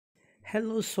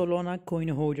Hello Solana coin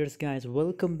holders guys,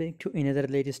 welcome back to another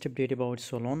latest update about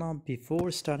Solana.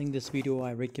 Before starting this video,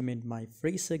 I recommend my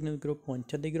free signal group on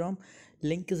Telegram.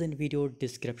 Link is in video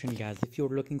description guys. If you're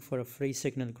looking for a free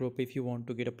signal group, if you want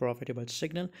to get a profitable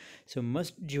signal, so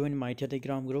must join my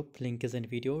Telegram group. Link is in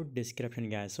video description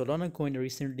guys. Solana coin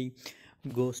recently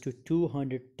goes to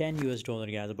 210 US dollar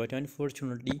guys, but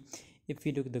unfortunately if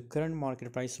we look at the current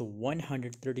market price of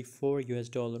 134 US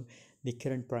dollar, the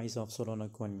current price of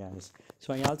Solana coin guys.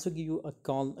 So I also give you a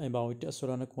call about a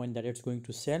Solana coin that it's going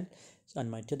to sell on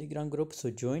my Telegram group. So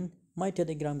join my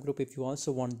Telegram group if you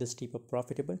also want this type of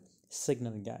profitable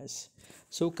signal guys.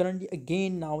 So currently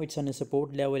again now it's on a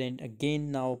support level, and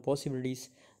again now possibilities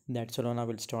that Solana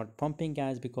will start pumping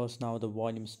guys, because now the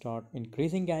volume start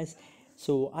increasing guys.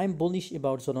 So I'm bullish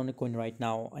about Solana coin right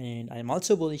now, and I'm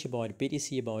also bullish about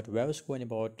BTC, about Waves coin,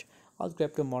 about all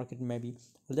crypto market. Maybe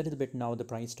a little bit now the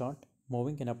price start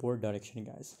moving in upward direction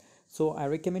guys. So I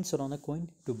recommend Solana coin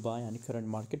to buy on current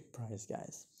market price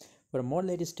guys. For more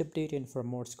latest update and for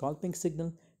more scalping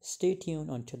signal, stay tuned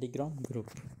on Telegram group.